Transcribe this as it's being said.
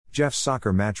Jeff's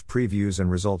soccer match previews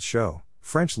and results show,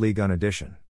 French Ligue 1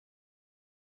 edition.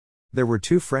 There were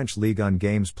 2 French Ligue 1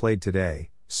 games played today,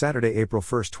 Saturday, April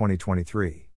 1,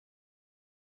 2023.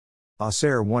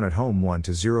 Auxerre won at home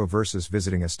 1-0 versus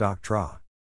visiting Stade Tra.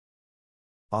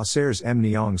 Auxerre's M.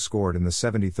 Nyong scored in the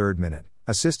 73rd minute,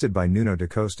 assisted by Nuno da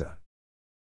Costa.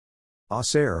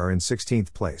 Auxerre are in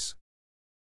 16th place.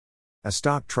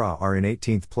 Stade Tra are in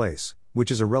 18th place, which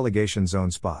is a relegation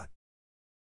zone spot.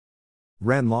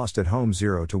 Rennes lost at home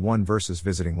 0-1 versus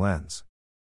visiting Lens.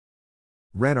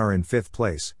 Rennes are in 5th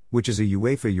place, which is a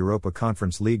UEFA Europa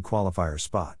Conference League qualifier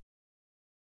spot.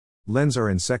 Lens are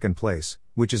in 2nd place,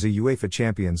 which is a UEFA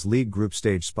Champions League group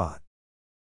stage spot.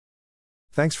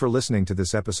 Thanks for listening to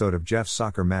this episode of Jeff's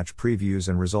Soccer Match Previews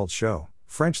and Results Show,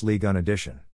 French Ligue 1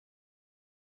 edition.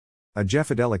 A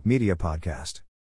Jeffadelic Media podcast.